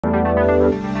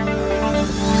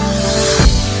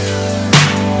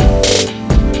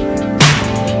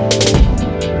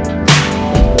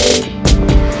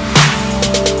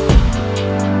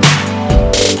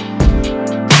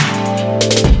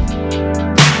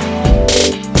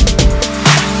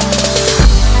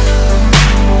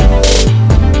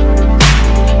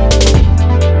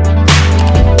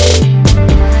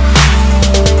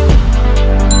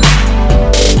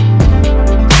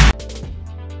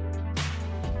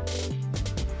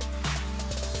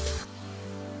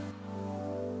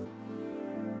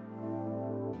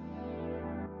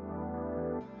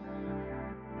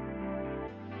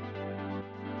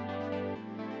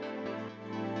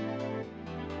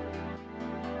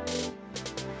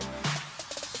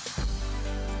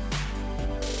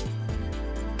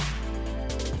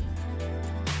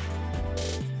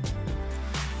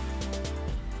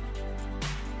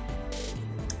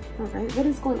All right, what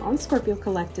is going on, Scorpio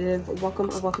Collective? Welcome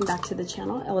or welcome back to the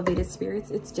channel, Elevated Spirits.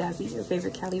 It's Jazi, your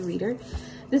favorite Cali reader.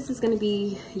 This is going to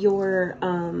be your,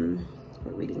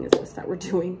 what reading is this that we're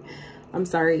doing? I'm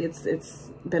sorry, it's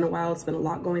been a while. It's been a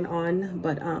lot going on,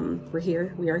 but we're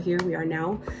here. We are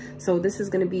now. So this is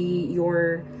going to be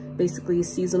your basically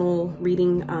seasonal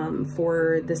reading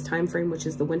for this time frame, which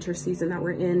is the winter season that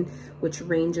we're in, which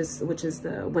is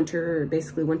the winter,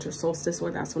 basically winter solstice,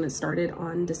 or that's when it started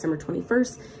on December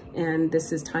 21st. And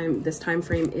this time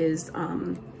frame is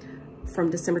from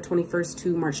December 21st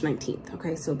to March 19th.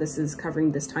 Okay, so this is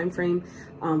covering this time frame.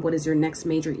 What is your next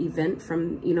major event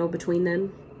from, between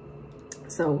then?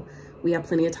 So we have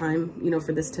plenty of time,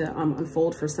 for this to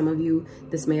unfold. For some of you,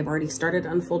 this may have already started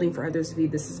unfolding. For others of you,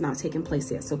 this has not taken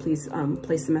place yet. So please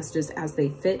place the messages as they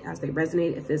fit, as they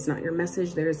resonate. If it's not your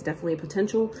message, there is definitely a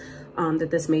potential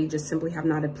that this may just simply have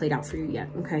not played out for you yet.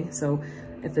 Okay, so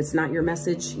if it's not your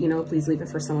message, please leave it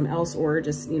for someone else, or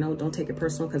just, don't take it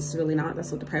personal, because it's really not.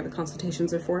 That's what the private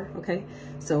consultations are for. Okay,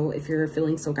 so if you're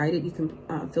feeling so guided, you can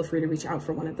feel free to reach out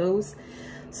for one of those.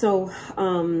 So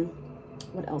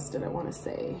what else did I want to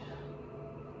say?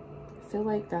 I feel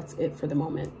like that's it for the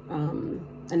moment.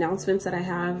 Announcements that I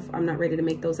have, I'm not ready to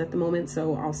make those at the moment,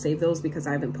 so I'll save those because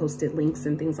I haven't posted links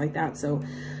and things like that, so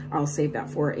I'll save that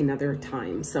for another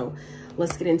time. So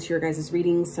let's get into your guys'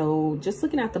 reading. So just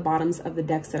looking at the bottoms of the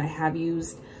decks that I have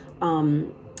used,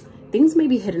 things may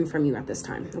be hidden from you at this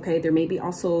time. Okay, there may be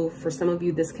also, for some of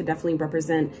you, this could definitely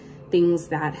represent things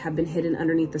that have been hidden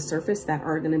underneath the surface that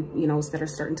are going to, that are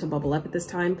starting to bubble up at this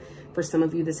time. For some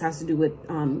of you, this has to do with,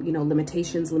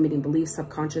 limitations, limiting beliefs,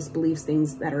 subconscious beliefs,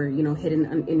 things that are,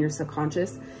 hidden in your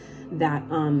subconscious that,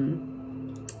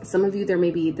 some of you,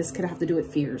 this could have to do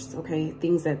with fears. Okay.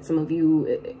 Things that some of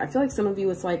you, I feel like some of you,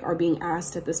 it's like, are being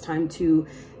asked at this time to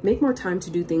make more time to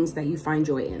do things that you find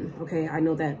joy in. Okay. I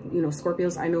know that,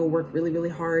 Scorpios, I know, work really, really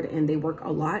hard, and they work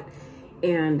a lot.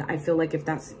 And I feel like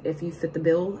if you fit the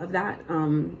bill of that,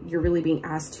 you're really being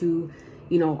asked to,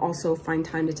 also find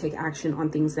time to take action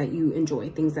on things that you enjoy,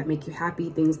 things that make you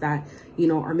happy, things that,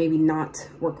 are maybe not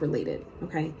work related.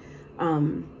 Okay.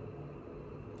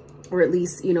 Or at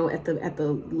least, at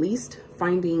the least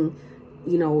finding,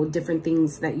 different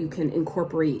things that you can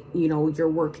incorporate, your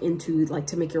work into, like,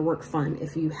 to make your work fun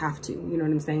if you have to, you know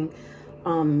what I'm saying?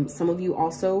 Some of you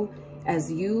also, I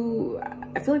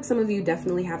feel like some of you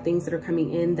definitely have things that are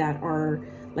coming in that are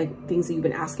like things that you've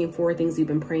been asking for, things you've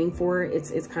been praying for. It's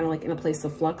kind of like in a place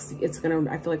of flux. I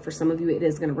feel like for some of you, it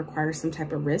is going to require some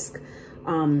type of risk.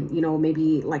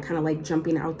 Maybe like kind of like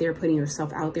jumping out there, putting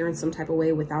yourself out there in some type of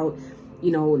way without,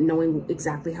 knowing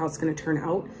exactly how it's going to turn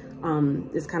out.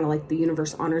 It's kind of like the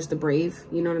universe honors the brave,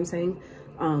 you know what I'm saying?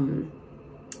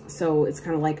 So it's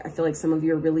kind of like, I feel like some of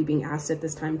you are really being asked at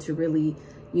this time to really,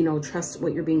 trust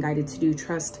what you're being guided to do.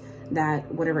 Trust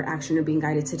that whatever action you're being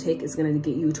guided to take is going to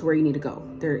get you to where you need to go.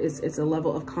 It's a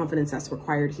level of confidence that's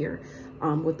required here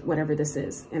with whatever this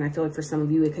is. And I feel like for some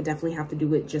of you, it could definitely have to do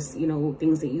with just,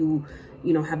 things that you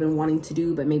have been wanting to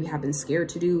do, but maybe have been scared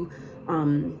to do,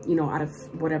 out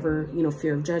of whatever,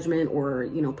 fear of judgment, or,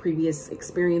 previous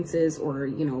experiences, or,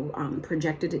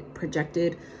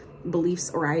 projected beliefs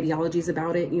or ideologies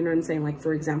about it. You know what I'm saying? Like,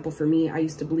 for example, for me, I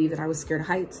used to believe that I was scared of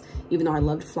heights, even though I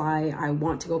loved fly. I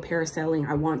want to go parasailing.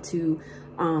 I want to,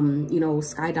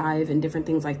 skydive and different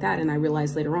things like that. And I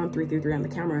realized later on, 333 on the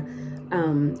camera,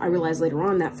 I realized later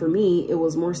on that for me, it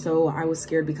was more so I was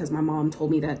scared because my mom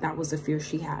told me that that was a fear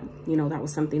she had. That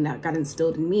was something that got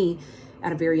instilled in me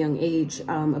at a very young age,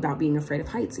 about being afraid of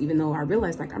heights, even though I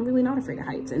realized, like, I'm really not afraid of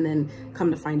heights. And then come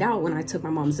to find out, when I took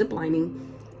my mom ziplining,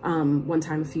 one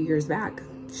time a few years back,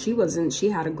 she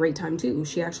had a great time too.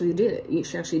 She actually did it.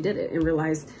 She actually did it and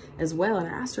realized as well. And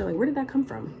I asked her, like, where did that come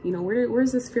from? You know,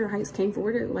 where's this fear of heights came from?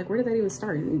 Where did that even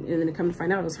start? And then it come to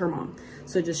find out it was her mom.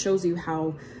 So it just shows you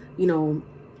how, you know,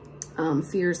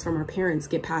 fears from our parents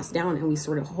get passed down, and we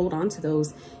sort of hold on to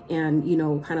those and, you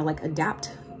know, kind of like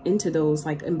adapt into those,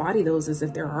 like embody those as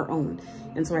if they're our own.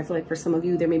 And so I feel like for some of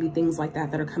you, there may be things like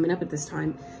that are coming up at this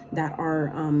time that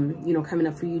are, you know, coming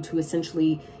up for you to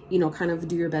essentially, you know, kind of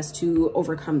do your best to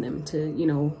overcome them, to, you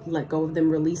know, let go of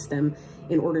them, release them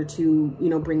in order to, you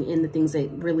know, bring in the things that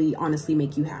really honestly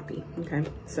make you happy. Okay.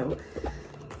 So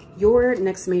your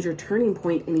next major turning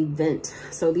point and event.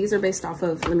 So these are based off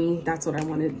of, that's what I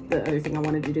wanted. The other thing I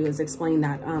wanted to do is explain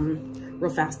that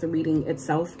real fast, the reading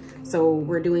itself. So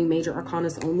we're doing major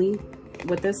arcanas only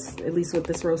with this, at least with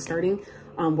this row starting,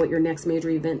 what your next major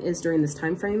event is during this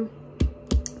time frame,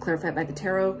 clarified by the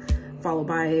tarot, followed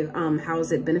by how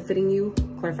is it benefiting you,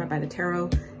 clarified by the tarot,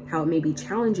 how it may be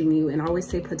challenging you, and I always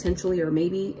say potentially or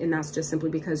maybe, and that's just simply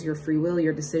because your free will,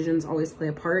 your decisions always play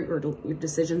a part, your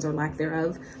decisions or lack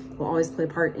thereof will always play a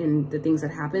part in the things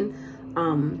that happen.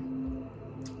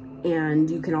 And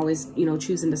you can always, you know,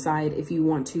 choose and decide if you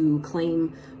want to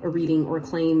claim a reading or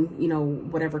claim, you know,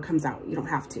 whatever comes out. You don't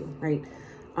have to, right?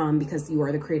 Because you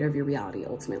are the creator of your reality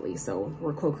ultimately. So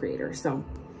we're co-creators. So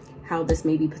how this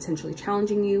may be potentially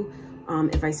challenging you,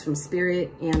 advice from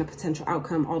spirit, and a potential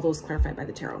outcome, all those clarified by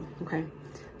the tarot. Okay.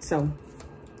 So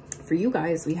for you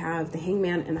guys, we have the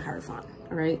Hangman and the Hierophant.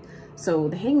 All right. So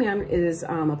the Hangman is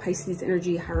a Pisces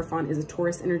energy. Hierophant is a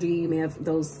Taurus energy. You may have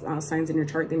those signs in your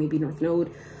chart. They may be North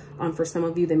Node. For some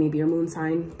of you, they may be your moon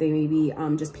sign. They may be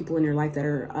just people in your life that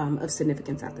are of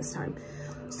significance at this time.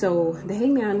 So the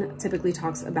Hangman typically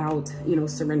talks about, you know,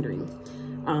 surrendering.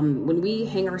 When we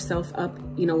hang ourselves up,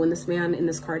 you know, when this man in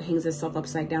this card hangs himself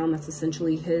upside down, that's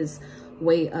essentially his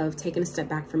way of taking a step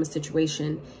back from a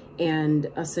situation and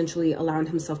essentially allowing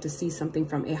himself to see something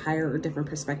from a higher or different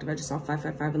perspective. I just saw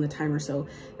 555 on the timer. So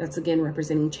that's again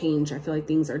representing change. I feel like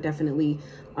things are definitely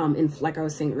like I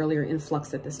was saying earlier, in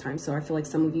flux at this time. So I feel like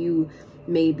some of you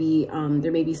may be,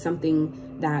 there may be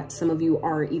something that some of you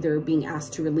are either being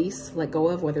asked to release, let go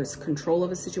of, whether it's control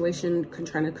of a situation,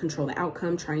 trying to control the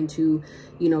outcome, trying to,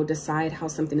 you know, decide how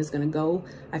something is going to go.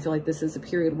 I feel like this is a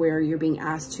period where you're being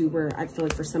asked to, where I feel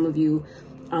like for some of you,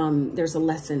 there's a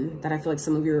lesson that I feel like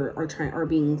some of you are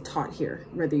being taught here,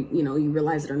 whether, you know, you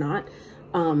realize it or not.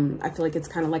 I feel like it's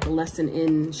kind of like a lesson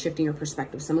in shifting your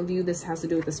perspective. Some of you, this has to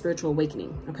do with the spiritual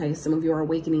awakening. Okay. Some of you are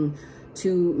awakening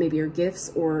to maybe your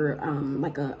gifts, or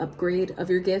like a upgrade of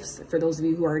your gifts. For those of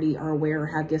you who already are aware or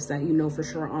have gifts that you know for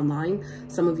sure online,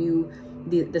 some of you,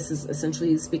 this is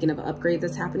essentially speaking of an upgrade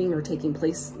that's happening or taking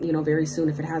place, you know, very soon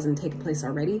if it hasn't taken place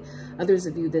already. Others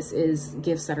of you, this is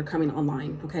gifts that are coming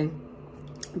online. Okay.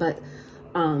 But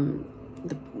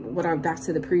back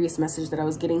to the previous message that I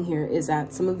was getting here is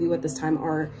that some of you at this time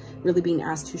are really being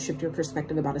asked to shift your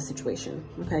perspective about a situation.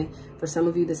 Okay. For some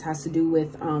of you, this has to do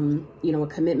with, you know, a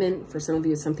commitment. For some of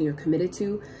you, it's something you're committed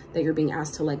to that you're being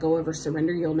asked to let go of or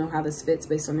surrender. You'll know how this fits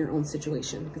based on your own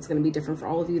situation. It's going to be different for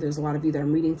all of you. There's a lot of you that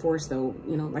I'm reading for. So,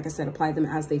 you know, like I said, apply them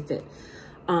as they fit.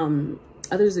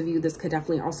 Others of you, this could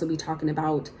definitely also be talking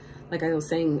about, like I was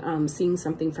saying, seeing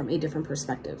something from a different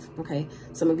perspective. Okay.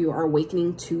 Some of you are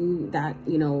awakening to that,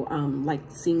 you know, like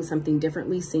seeing something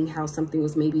differently, seeing how something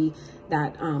was maybe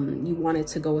that you wanted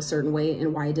to go a certain way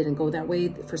and why it didn't go that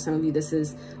way. For some of you, this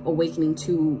is awakening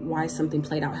to why something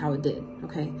played out how it did.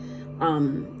 Okay.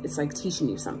 It's like teaching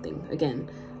you something again,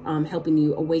 helping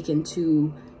you awaken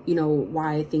to, you know,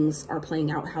 why things are playing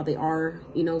out how they are.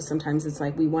 You know, sometimes it's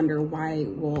like we wonder why,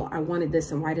 well, I wanted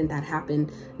this and why didn't that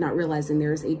happen? Not realizing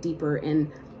there's a deeper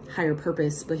and higher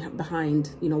purpose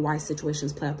behind, you know, why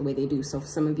situations play out the way they do. So for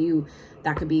some of you,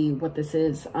 that could be what this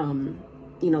is,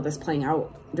 you know, that's playing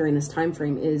out during this time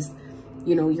frame is,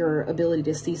 you know, your ability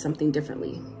to see something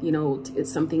differently. You know,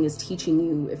 something is teaching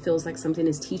you, it feels like something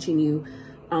is teaching you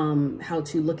how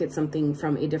to look at something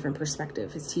from a different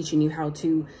perspective. It's teaching you how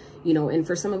to, you know, and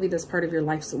for some of you, that's part of your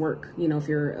life's work. You know, if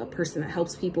you're a person that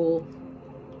helps people,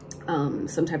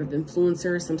 some type of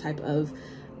influencer, some type of,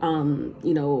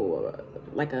 you know,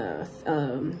 like a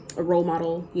role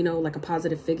model, you know, like a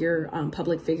positive figure,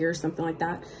 public figure, something like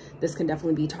that. This can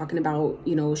definitely be talking about,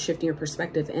 you know, shifting your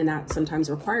perspective, and that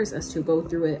sometimes requires us to go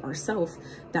through it ourselves.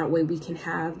 That way we can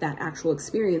have that actual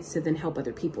experience to then help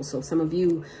other people. So some of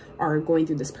you are going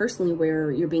through this personally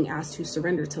where you're being asked to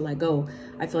surrender, to let go.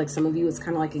 I feel like some of you, it's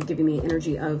kind of like giving me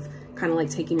energy of kind of like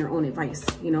taking your own advice.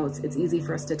 You know, it's easy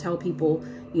for us to tell people,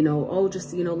 you know, oh,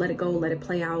 just, you know, let it go, let it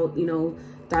play out, you know,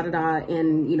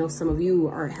 and you know, some of you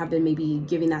have been maybe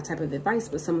giving that type of advice,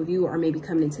 but some of you are maybe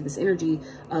coming into this energy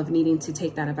of needing to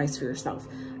take that advice for yourself,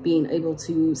 being able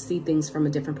to see things from a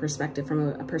different perspective, from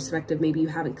a perspective maybe you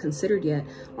haven't considered yet,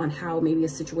 on how maybe a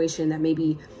situation that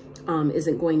maybe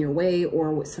isn't going your way,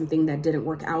 or something that didn't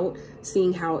work out,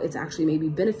 seeing how it's actually maybe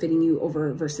benefiting you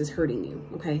over versus hurting you.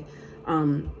 Okay.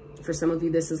 For some of you,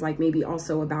 this is like maybe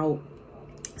also about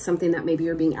something that maybe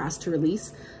you're being asked to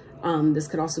release. This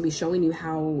could also be showing you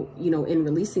how, you know, in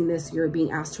releasing this, you're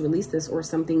being asked to release this, or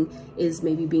something is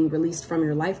maybe being released from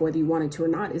your life, whether you wanted to or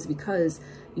not, is because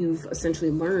you've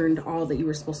essentially learned all that you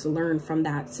were supposed to learn from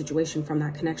that situation, from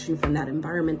that connection, from that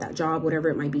environment, that job, whatever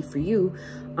it might be for you.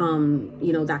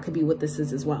 You know, that could be what this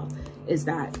is as well, is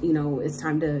that, you know, it's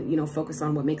time to, you know, focus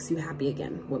on what makes you happy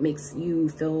again, what makes you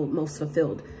feel most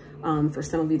fulfilled. For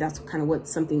some of you, that's kind of what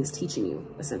something is teaching you,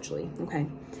 essentially. Okay.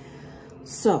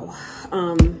 So,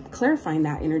 clarifying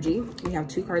that energy, we have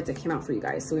two cards that came out for you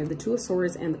guys. So we have the Two of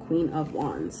Swords and the Queen of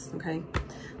Wands. Okay.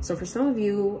 So for some of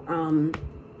you,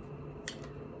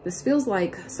 this feels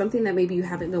like something that maybe you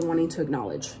haven't been wanting to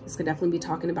acknowledge. This could definitely be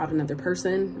talking about another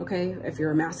person. Okay. If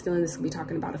you're a masculine, this could be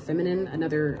talking about a feminine,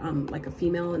 another, like a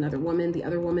female, another woman, the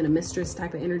other woman, a mistress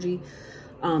type of energy.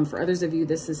 For others of you,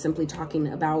 this is simply talking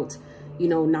about, you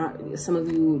know, some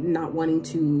of you not wanting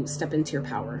to step into your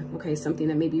power. Okay. Something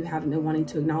that maybe you haven't been wanting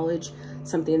to acknowledge,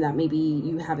 something that maybe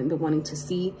you haven't been wanting to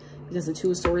see, because the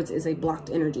Two of Swords is a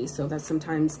blocked energy. So that's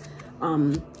sometimes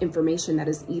information that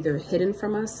is either hidden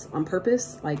from us on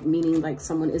purpose, like meaning like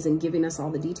someone isn't giving us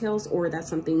all the details, or that's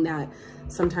something that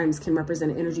sometimes can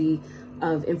represent energy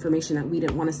of information that we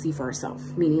didn't want to see for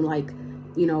ourselves, meaning like,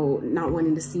 you know, not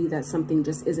wanting to see that something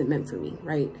just isn't meant for me,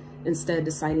 right? Instead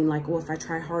deciding like, well, if I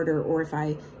try harder, or if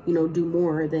I, you know, do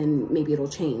more, then maybe it'll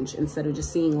change, instead of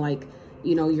just seeing like,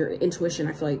 you know, your intuition,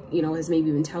 I feel like, you know, has maybe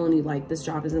been telling you like, this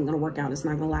job isn't going to work out, it's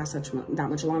not going to last that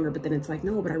much longer. But then it's like,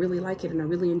 no, but I really like it, and I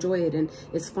really enjoy it, and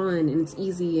it's fun, and it's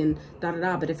easy, and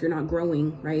But if you're not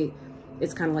growing, right,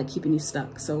 it's kind of like keeping you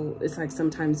stuck. So it's like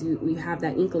sometimes you have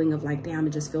that inkling of like, damn, it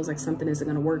just feels like something isn't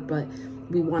going to work, but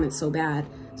we want it so bad.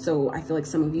 So I feel like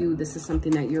some of you, this is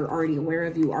something that you're already aware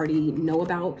of, you already know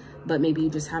about, but maybe you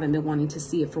just haven't been wanting to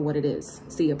see it for what it is.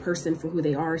 See a person for who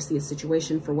they are, see a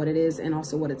situation for what it is, and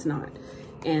also what it's not.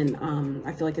 And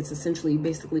I feel like it's essentially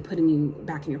basically putting you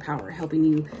back in your power, helping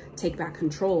you take back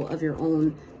control of your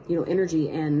own, you know, energy,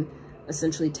 and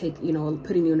essentially take, you know,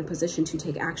 putting you in a position to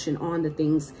take action on the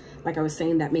things, like I was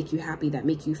saying, that make you happy, that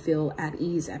make you feel at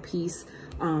ease, at peace,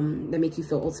 that make you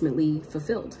feel ultimately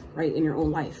fulfilled, right, in your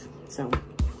own life. So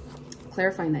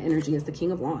clarifying that energy is the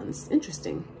King of Wands.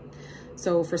 Interesting.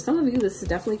 So for some of you, this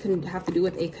definitely can have to do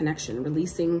with a connection,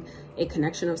 releasing a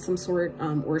connection of some sort,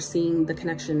 or seeing the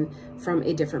connection from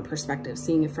a different perspective,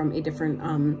 seeing it from a different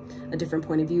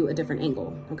point of view, a different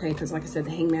angle. Okay. Because like I said, the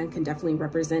Hangman can definitely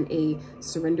represent a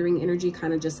surrendering energy,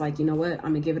 kind of just like, you know what,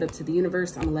 I'm gonna give it up to the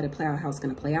universe. I'm gonna let it play out how it's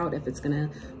gonna play out. If it's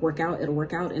gonna work out, it'll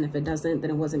work out. And if it doesn't,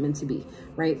 then it wasn't meant to be,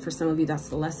 right? For some of you, that's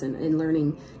the lesson in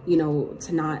learning, you know,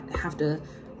 to not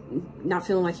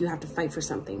feeling like you have to fight for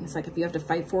something. It's like, if you have to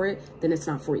fight for it, then it's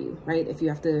not for you, right? If you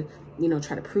have to, you know,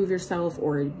 try to prove yourself,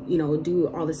 or, you know, do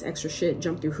all this extra shit,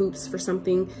 jump through hoops for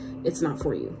something, it's not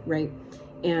for you, right?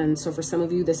 And so for some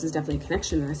of you, this is definitely a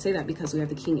connection. And I say that because we have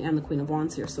the King and the Queen of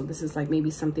Wands here. So this is like maybe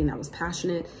something that was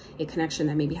passionate, a connection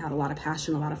that maybe had a lot of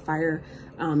passion, a lot of fire,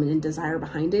 and desire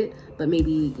behind it. But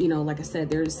maybe, you know, like I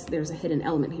said, there's a hidden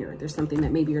element here. There's something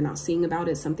that maybe you're not seeing about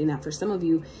it, something that for some of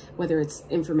you, whether it's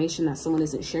information that someone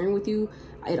isn't sharing with you,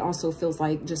 it also feels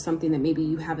like just something that maybe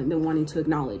you haven't been wanting to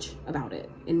acknowledge about it,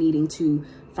 and needing to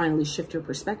finally shift your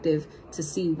perspective to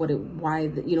see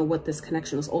you know, what this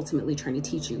connection was ultimately trying to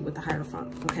teach you with the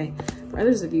Hierophant. Okay. For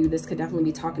others of you, this could definitely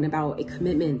be talking about a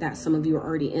commitment that some of you are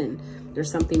already in.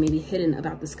 There's something maybe hidden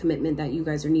about this commitment that you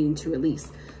guys are needing to release.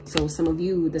 So some of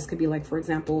you, this could be like, for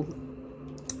example,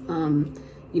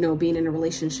 you know, being in a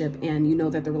relationship, and you know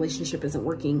that the relationship isn't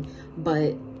working,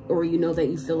 or you know that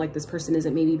you feel like this person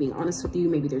isn't maybe being honest with you,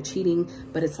 maybe they're cheating,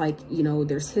 but it's like, you know,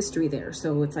 there's history there.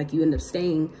 So it's like you end up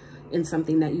staying in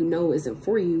something that you know isn't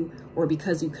for you, or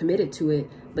because you committed to it,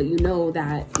 but you know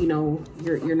that, you know,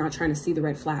 you're not trying to see the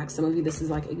red flags. Some of you, this is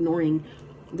like ignoring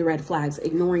the red flags,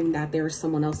 ignoring that there's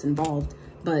someone else involved.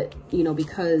 But, you know,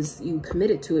 because you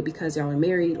committed to it, because y'all are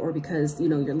married, or because, you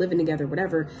know, you're living together,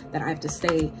 whatever, that I have to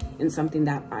stay in something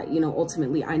that, you know,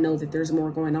 ultimately I know that there's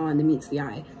more going on than meets the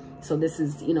eye. So this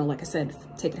is, you know, like I said,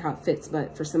 take it how it fits.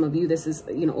 But for some of you, this is,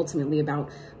 you know, ultimately about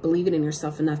believing in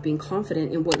yourself enough, being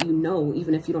confident in what you know,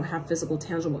 even if you don't have physical,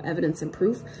 tangible evidence and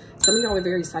proof. Some of y'all are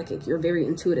very psychic. You're very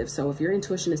intuitive. So if your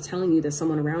intuition is telling you that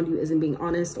someone around you isn't being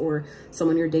honest, or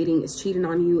someone you're dating is cheating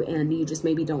on you and you just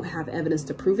maybe don't have evidence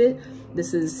to prove it,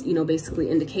 this is, you know, basically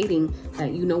indicating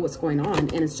that you know what's going on.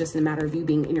 And it's just a matter of you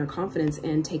being in your confidence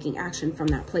and taking action from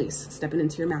that place, stepping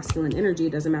into your masculine energy.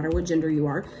 It doesn't matter what gender you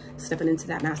are, stepping into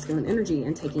that masculine energy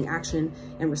and taking action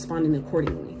and responding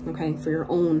accordingly, okay, for your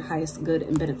own highest good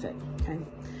and benefit, okay?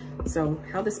 So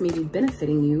how this may be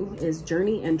benefiting you is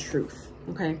journey and truth,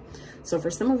 okay? So for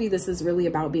some of you, this is really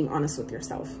about being honest with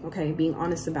yourself, okay? Being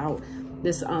honest about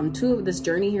this this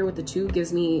journey here with the two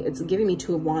it's giving me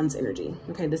Two of Wands energy,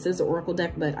 okay? This is an oracle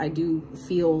deck, but I do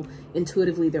feel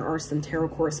intuitively there are some tarot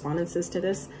correspondences to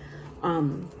this.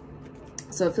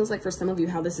 So it feels like for some of you,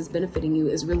 how this is benefiting you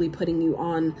is really putting you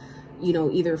on, you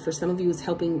know, either for some of you is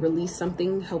helping release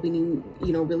something, helping you,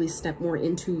 you know, really step more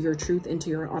into your truth, into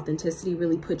your authenticity,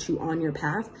 really put you on your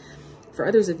path. For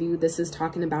others of you, this is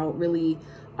talking about really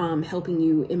helping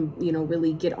you, you know,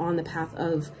 really get on the path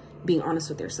of being honest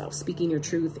with yourself, speaking your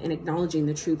truth and acknowledging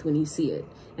the truth when you see it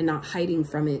and not hiding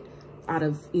from it out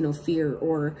of, you know, fear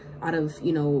or out of,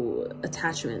 you know,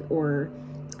 attachment or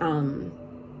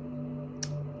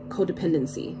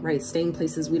codependency, right? Staying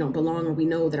places we don't belong or we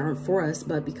know that aren't for us,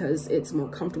 but because it's more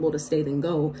comfortable to stay than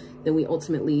go, then we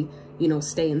ultimately, you know,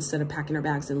 stay instead of packing our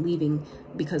bags and leaving,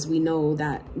 because we know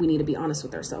that we need to be honest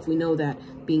with ourselves. We know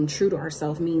that being true to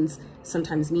ourselves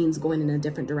sometimes means going in a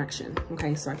different direction,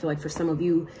 okay? So I feel like for some of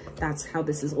you, that's how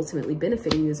this is ultimately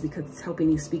benefiting you, is because it's helping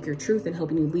you speak your truth and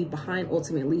helping you leave behind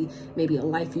ultimately maybe a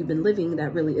life you've been living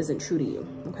that really isn't true to you,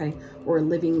 okay? Or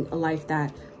living a life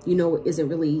that, you know, isn't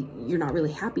really, you're not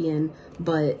really happy in,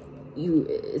 but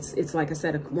it's like I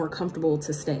said, more comfortable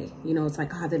to stay. You know, it's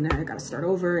like, ah, then I got to start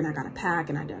over and I got to pack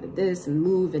and I got to this and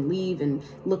move and leave and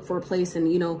look for a place.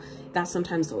 And, you know, that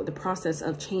sometimes the process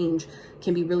of change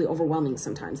can be really overwhelming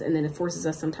sometimes. And then it forces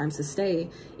us sometimes to stay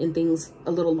in things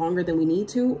a little longer than we need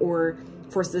to, or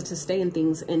forces us to stay in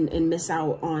things and miss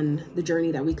out on the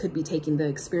journey that we could be taking, the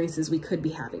experiences we could be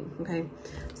having, okay?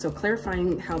 So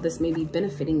clarifying how this may be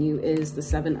benefiting you is the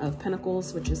Seven of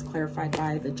Pentacles, which is clarified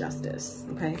by the Justice,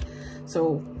 okay?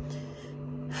 So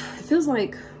it feels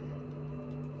like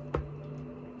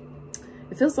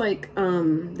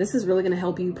this is really going to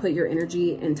help you put your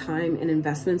energy and time and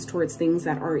investments towards things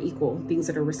that are equal, things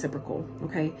that are reciprocal,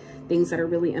 okay? Things that are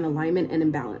really in alignment and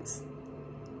in balance.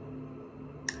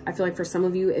 I feel like for some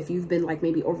of you, if you've been like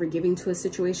maybe overgiving to a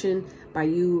situation, by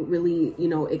you really, you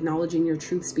know, acknowledging your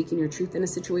truth, speaking your truth in a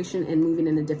situation and moving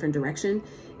in a different direction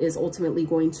is ultimately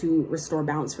going to restore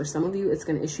balance. For some of you, it's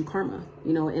going to issue karma,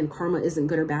 you know, and karma isn't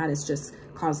good or bad. It's just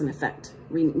cause and effect,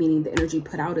 meaning the energy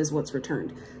put out is what's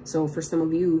returned. So for some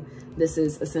of you, this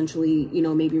is essentially, you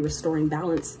know, maybe restoring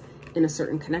balance in a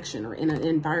certain connection or in an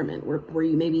environment where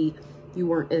you maybe you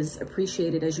weren't as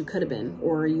appreciated as you could have been,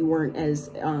 or you weren't as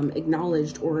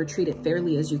acknowledged or treated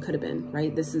fairly as you could have been,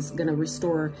 right? This is going to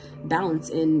restore balance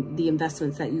in the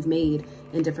investments that you've made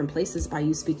in different places by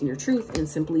you speaking your truth and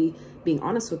simply being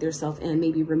honest with yourself and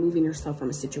maybe removing yourself from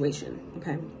a situation,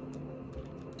 okay?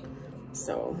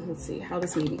 So let's see how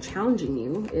this may be challenging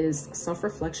you is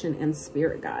self-reflection and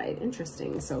spirit guide.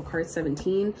 Interesting. So card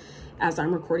 17, as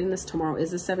I'm recording this, tomorrow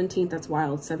is the 17th. That's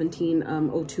wild.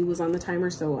 17:02 was on the timer.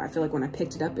 So I feel like when I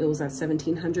picked it up, it was at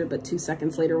 1700, but 2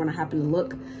 seconds later when I happened to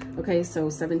look, okay, so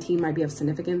 17 might be of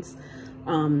significance.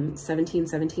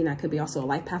 1717, that could be also a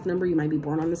life path number. You might be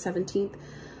born on the 17th.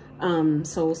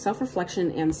 So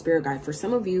self-reflection and spirit guide. For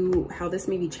some of you, how this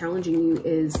may be challenging you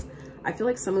is, I feel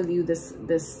like some of you, if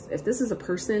this is a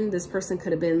person, this person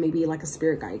could have been maybe like a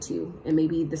spirit guide to you. And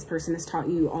maybe this person has taught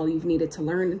you all you've needed to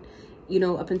learn, you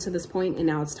know, up until this point. And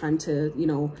now it's time to, you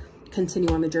know,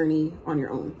 continue on the journey on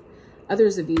your own.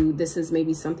 Others of you, this is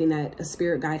maybe something that a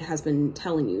spirit guide has been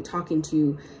telling you, talking to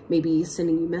you, maybe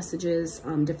sending you messages,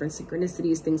 different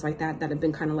synchronicities, things like that, that have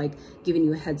been kind of like giving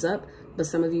you a heads up. But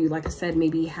some of you, like I said,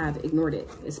 maybe have ignored it.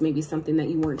 It's maybe something that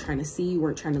you weren't trying to see, you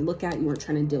weren't trying to look at, you weren't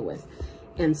trying to deal with.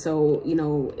 And so, you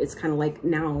know, it's kind of like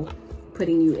now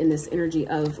putting you in this energy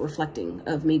of reflecting,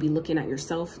 of maybe looking at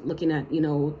yourself, looking at, you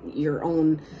know, your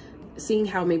own, seeing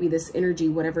how maybe this energy,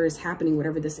 whatever is happening,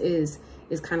 whatever this is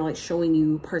kind of like showing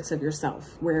you parts of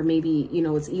yourself where maybe, you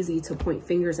know, it's easy to point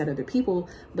fingers at other people,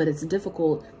 but it's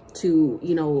difficult to,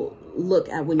 you know, look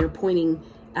at when you're pointing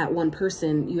at one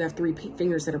person, you have 3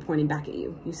 fingers that are pointing back at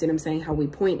you. You see what I'm saying? How we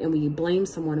point and we blame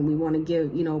someone and we want to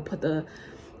give, you know, put the,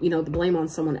 you know, the blame on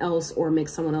someone else or make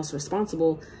someone else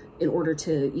responsible. in order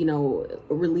to, you know,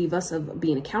 relieve us of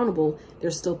being accountable,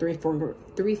 there's still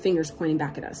three fingers pointing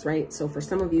back at us, right? So for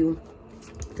some of you,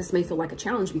 this may feel like a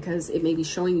challenge because it may be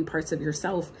showing you parts of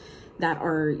yourself that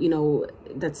are, you know,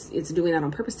 it's doing that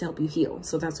on purpose to help you heal.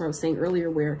 So that's what I was saying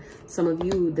earlier, where some of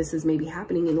you, this is maybe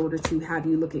happening in order to have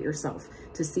you look at yourself,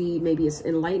 to see, maybe it's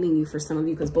enlightening you for some of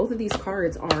you, because both of these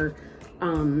cards are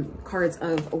cards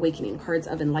of awakening, cards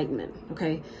of enlightenment.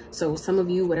 Okay, so some of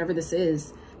you, whatever this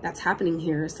is that's happening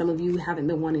here, some of you haven't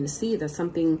been wanting to see that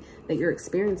something that you're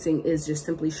experiencing is just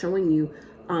simply showing you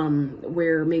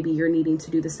where maybe you're needing to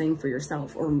do the same for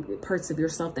yourself, or parts of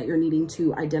yourself that you're needing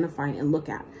to identify and look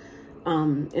at.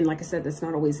 And like I said, that's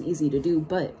not always easy to do,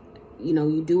 but you know,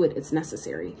 you do it, it's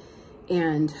necessary.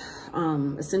 And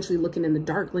essentially looking in the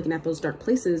dark, looking at those dark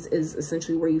places is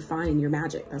essentially where you find your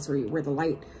magic. That's where the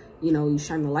light, you know, you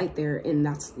shine the light there. And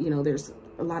that's, you know, there's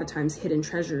a lot of times hidden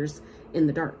treasures in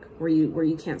the dark where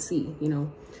you can't see, you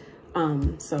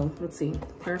know. So let's see,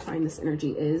 clarifying this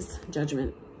energy is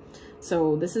Judgment.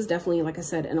 So this is definitely, like I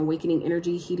said, an awakening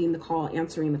energy, heeding the call,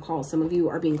 answering the call. Some of you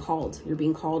are being called. You're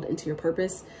being called into your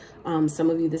purpose. Some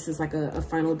of you, this is like a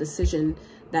final decision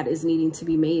that is needing to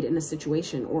be made in a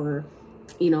situation, or,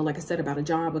 you know, like I said, about a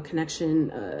job, a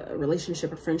connection, a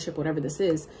relationship, a friendship, whatever this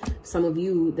is. Some of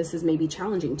you, this is maybe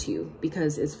challenging to you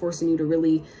because it's forcing you to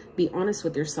really be honest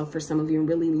with yourself for some of you, and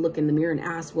really look in the mirror and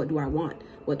ask, what do I want?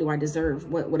 What do I deserve?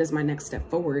 What is my next step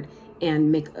forward?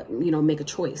 And make, you know, make a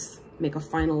choice. Make a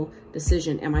final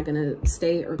decision. Am I going to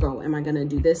stay or go? Am I going to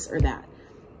do this or that?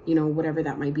 You know, whatever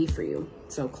that might be for you.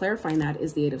 So clarifying that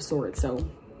is the Eight of Swords. So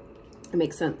it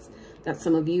makes sense that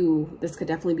some of you, this could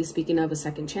definitely be speaking of a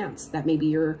second chance, that maybe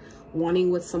you're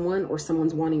wanting with someone or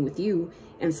someone's wanting with you.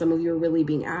 And some of you are really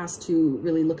being asked to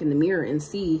really look in the mirror and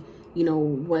see, you know,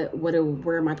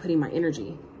 where am I putting my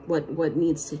energy? What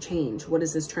needs to change? What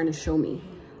is this trying to show me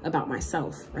about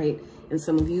myself, right? And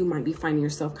some of you might be finding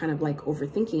yourself kind of like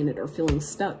overthinking it, or feeling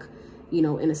stuck, you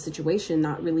know, in a situation,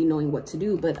 not really knowing what to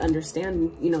do, but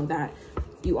understand, you know, that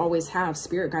you always have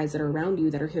spirit guides that are around you,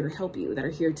 that are here to help you, that are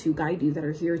here to guide you, that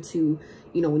are here to,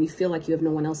 you know, when you feel like you have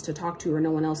no one else to talk to, or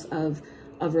no one else of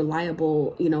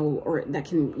reliable, you know, or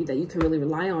that you can really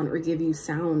rely on, or give you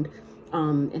sound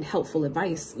and helpful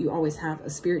advice. You always have a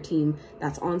spirit team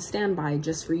that's on standby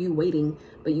just for you, waiting,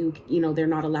 but you know, they're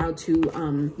not allowed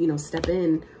to, you know, step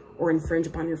in or infringe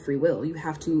upon your free will. You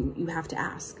have to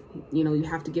ask, you know, you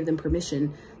have to give them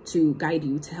permission to guide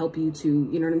you, to help you, to,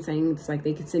 you know what I'm saying? It's like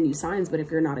they could send you signs, but if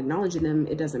you're not acknowledging them,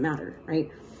 it doesn't matter, right?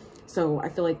 So I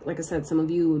feel like I said, some of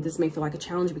you, this may feel like a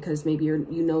challenge because maybe you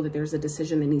know that there's a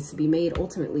decision that needs to be made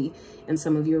ultimately. And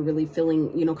some of you are really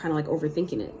feeling, you know, kind of like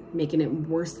overthinking it, making it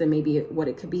worse than maybe what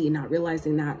it could be, not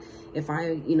realizing that if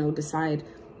I, you know, decide,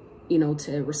 you know,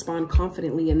 to respond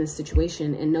confidently in this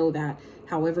situation and know that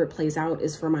however it plays out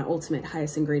is for my ultimate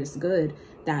highest and greatest good,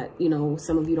 that, you know,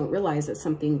 some of you don't realize that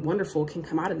something wonderful can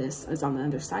come out of this, as on the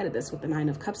other side of this with the Nine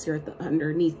of Cups here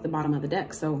underneath the bottom of the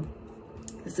deck. So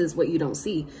this is what you don't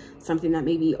see, something that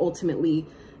maybe ultimately,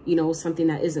 you know, something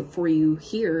that isn't for you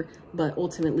here, but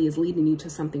ultimately is leading you to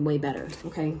something way better.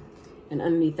 Okay. And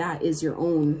underneath that is your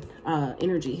own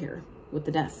energy here with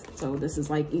the Death. So this is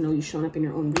like, you know, you showing up in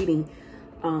your own reading,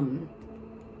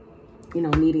 you know,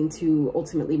 needing to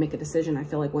ultimately make a decision. I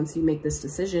feel like once you make this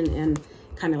decision and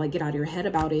kind of like get out of your head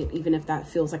about it, even if that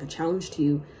feels like a challenge to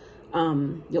you,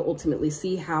 you'll ultimately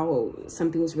see how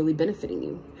something was really benefiting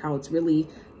you, how it's really,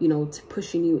 you know,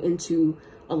 pushing you into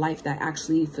a life that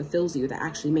actually fulfills you, that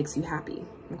actually makes you happy.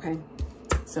 Okay.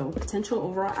 So potential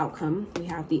overall outcome, we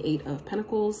have the Eight of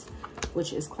Pentacles,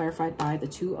 which is clarified by the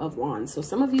Two of Wands. So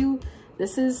some of you,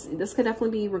 this could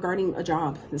definitely be regarding a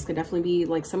job. This could definitely be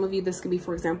like, some of you, this could be,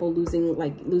 for example,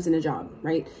 losing a job,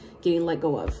 right? Getting let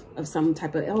go of some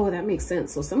type of, oh, that makes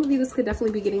sense. So some of you, this could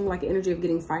definitely be getting like energy of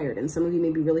getting fired. And some of you may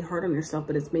be really hard on yourself,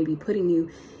 but it's maybe putting you,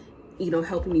 you know,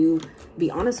 helping you be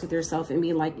honest with yourself and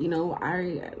be like, you know,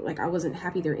 I wasn't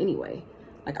happy there anyway.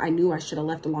 Like, I knew I should have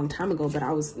left a long time ago, but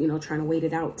I was, you know, trying to wait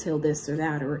it out till this or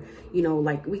that, or, you know,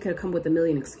 like we could have come with a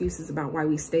million excuses about why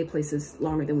we stay places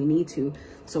longer than we need to.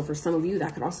 So for some of you,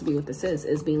 that could also be what this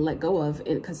is being let go of.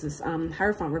 And because this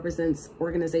Hierophant represents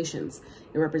organizations,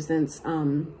 it represents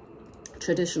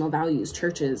traditional values,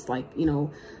 churches, like, you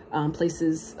know,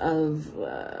 places of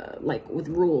like with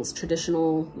rules,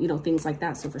 traditional, you know, things like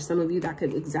that. So for some of you, that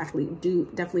could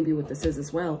definitely be what this is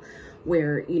as well,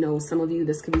 where, you know, some of you,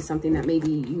 this could be something that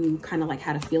maybe you kind of like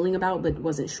had a feeling about, but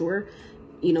wasn't sure.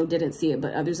 you know, didn't see it.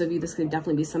 But others of you, this could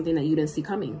definitely be something that you didn't see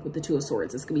coming with the Two of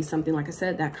Swords. This could be something, like I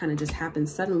said, that kind of just happened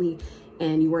suddenly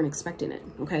and you weren't expecting it,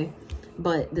 okay?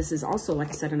 But this is also, like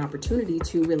I said, an opportunity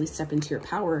to really step into your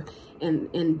power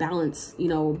and balance, you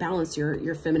know, balance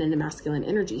your feminine and masculine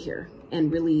energy here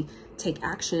and really take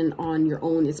action on your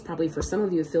own. It's probably, for some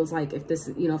of you, it feels like, if this,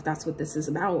 you know, if that's what this is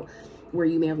about, where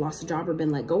you may have lost a job or been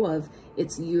let go of,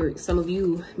 it's some of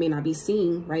you may not be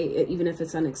seeing, right? Even if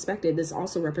it's unexpected, this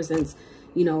also represents,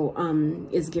 you know,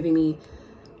 is giving me,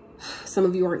 some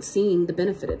of you aren't seeing the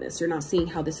benefit of this. You're not seeing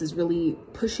how this is really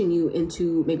pushing you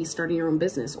into maybe starting your own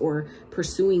business or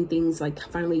pursuing things, like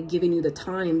finally giving you the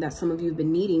time that some of you have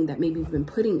been needing, that maybe you've been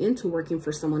putting into working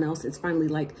for someone else. It's finally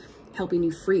like helping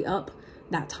you free up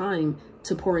that time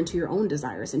to pour into your own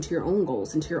desires, into your own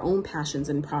goals, into your own passions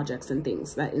and projects and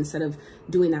things, that instead of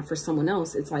doing that for someone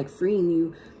else, it's like freeing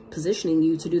you, positioning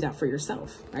you to do that for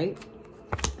yourself, right?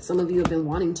 Some of you have been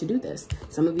wanting to do this.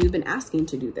 Some of you have been asking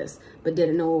to do this, but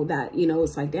didn't know that, you know,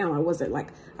 it's like, damn, I wasn't like,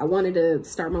 I wanted to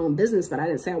start my own business, but I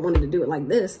didn't say I wanted to do it like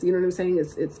this. You know what I'm saying?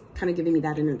 It's kind of giving me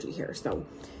that energy here. So,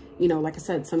 you know, like I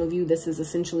said, some of you, this is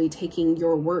essentially taking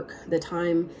your work, the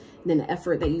time, then the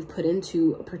effort that you've put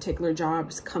into a particular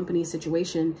job's company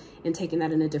situation and taking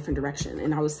that in a different direction.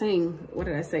 And I was saying, what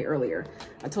did I say earlier?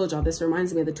 I told y'all this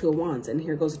reminds me of the Two of Wands, and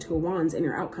here goes the Two of Wands in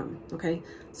your outcome. Okay.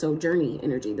 So journey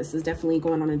energy, this is definitely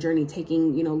going on a journey,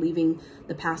 taking, you know, leaving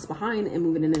the past behind and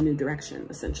moving in a new direction,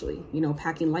 essentially, you know,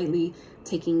 packing lightly,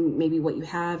 taking maybe what you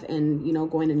have and, you know,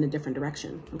 going in a different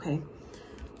direction. Okay.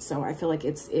 So I feel like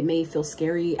it may feel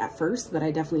scary at first, but I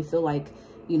definitely feel like,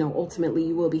 you know, ultimately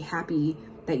you will be happy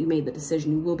that you made the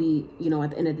decision. You will be, you know,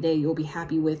 at the end of the day, you'll be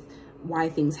happy with why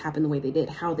things happened the way they did,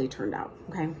 how they turned out.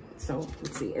 Okay. So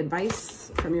let's see,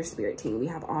 advice from your spirit team. We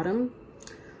have autumn.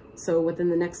 So within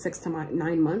the next 6 to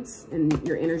 9 months, and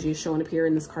your energy is showing up here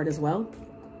in this card as well.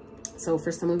 So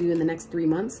for some of you in the next 3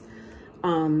 months,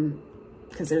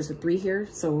 because there's a 3 here.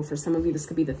 So for some of you, this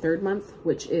could be the 3rd month,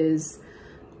 which is,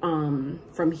 from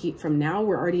now,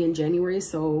 we're already in January.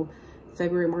 So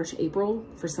February, March, April.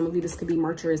 For some of you, this could be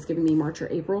March, or it's giving me March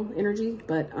or April energy,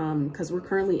 but because we're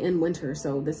currently in winter,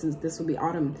 so this will be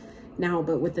autumn now,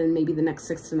 but within maybe the next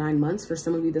 6 to 9 months. For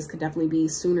some of you, this could definitely be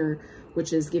sooner,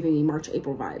 which is giving me March,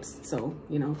 April vibes. So,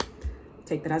 you know,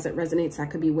 take that as it resonates. That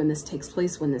could be when this takes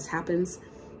place, when this happens.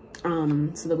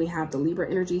 So that we have the Libra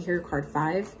energy here, card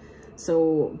 5.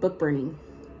 So book burning,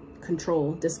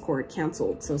 control, discord,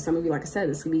 canceled. So some of you, like I said,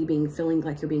 this could be feeling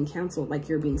like you're being canceled, like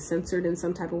you're being censored in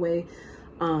some type of way.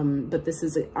 But this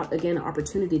is, again, an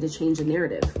opportunity to change the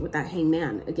narrative with that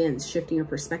hangman. Again, shifting your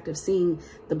perspective, seeing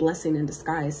the blessing in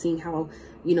disguise, seeing how,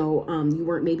 you know, you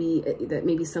weren't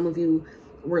maybe some of you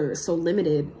were so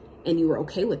limited and you were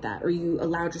okay with that, or you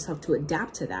allowed yourself to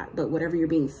adapt to that. But whatever you're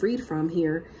being freed from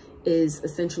here is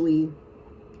essentially,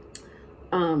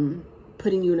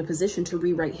 putting you in a position to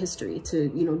rewrite history,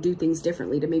 to, you know, do things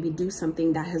differently, to maybe do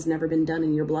something that has never been done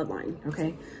in your bloodline.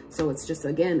 Okay. So it's just,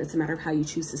 again, it's a matter of how you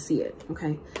choose to see it.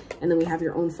 Okay. And then we have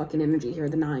your own fucking energy here,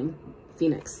 the 9,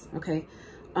 Phoenix. Okay.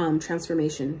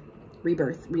 Transformation,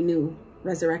 rebirth, renew,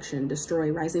 resurrection,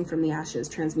 destroy, rising from the ashes,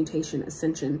 transmutation,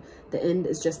 ascension. The end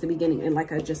is just the beginning. And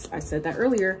like I said that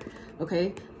earlier,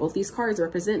 okay, both these cards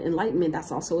represent enlightenment.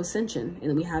 That's also ascension. And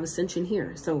then we have ascension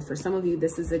here. So for some of you,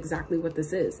 this is exactly what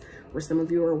this is, where some of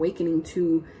you are awakening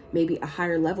to maybe a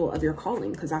higher level of your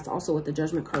calling, because that's also what the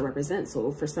Judgment card represents.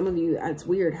 So for some of you, it's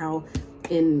weird how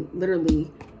in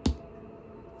literally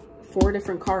 4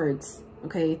 different cards,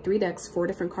 okay, 3 decks, 4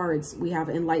 different cards, we have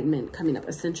enlightenment coming up,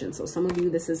 ascension. So some of you,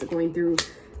 this is going through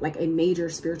like a major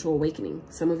spiritual awakening.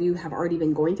 Some of you have already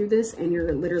been going through this, and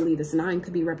you're literally, this 9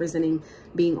 could be representing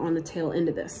being on the tail end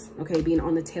of this, okay, being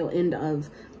on the tail end of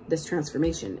this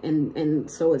transformation. And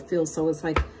so it feels, so it's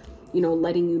like, you know,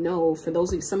 letting you know, for those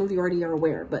of you, some of you already are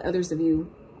aware, but others of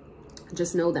you,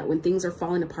 just know that when things are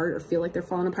falling apart or feel like they're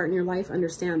falling apart in your life,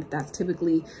 understand that that's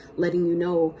typically letting you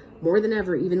know more than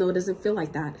ever, even though it doesn't feel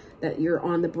like that, that you're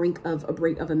on the brink of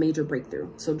a major breakthrough.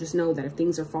 So just know that if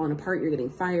things are falling apart, you're getting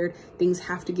fired, things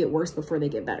have to get worse before they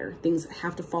get better. Things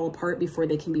have to fall apart before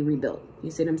they can be rebuilt.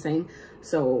 You see what I'm saying?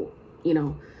 So, you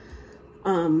know,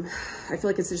 I feel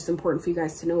like it's just important for you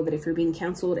guys to know that if you're being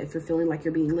canceled, if you're feeling like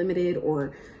you're being limited,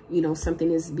 or, you know,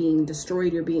 something is being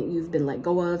destroyed, you've been let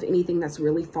go of, anything that's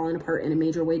really falling apart in a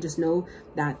major way, just know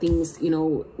that things, you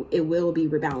know, it will be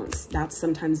rebalanced. That's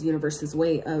sometimes the universe's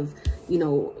way of, you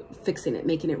know, fixing it,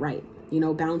 making it right, you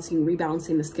know,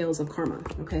 rebalancing the scales of karma.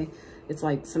 Okay. It's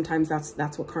like, sometimes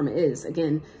that's what karma is.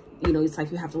 Again, you know, it's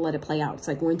like you have to let it play out. It's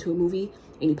like going to a movie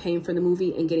and you're paying for the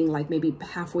movie and getting like maybe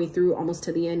halfway through, almost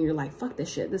to the end, you're like, fuck this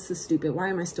shit. This is stupid. Why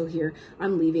am I still here?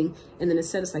 I'm leaving. And then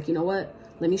instead it's like, you know what?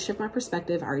 let me shift my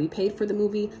perspective. I already paid for the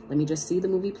movie. Let me just see the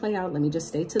movie play out. Let me just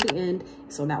stay to the end.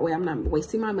 So that way I'm not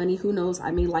wasting my money. Who knows?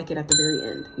 I may like it at the very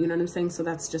end. You know what I'm saying? So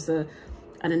that's just an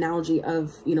analogy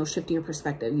of, you know, shifting your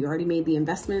perspective. You already made the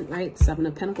investment, right? 7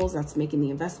 of Pentacles, that's making the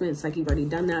investment. It's like you've already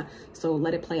done that. So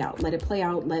let it play out. Let it play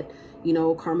out. Let, you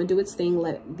know, karma do its thing.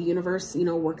 Let the universe, you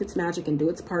know, work its magic and do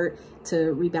its part to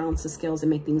rebalance the scales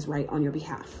and make things right on your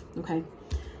behalf. Okay.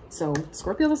 So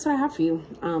Scorpio, that's what I have for you.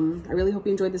 I really hope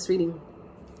you enjoyed this reading.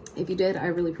 If you did, I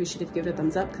really appreciate it if you give it a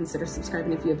thumbs up. Consider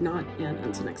subscribing if you have not. And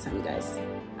until next time, you guys,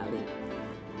 howdy.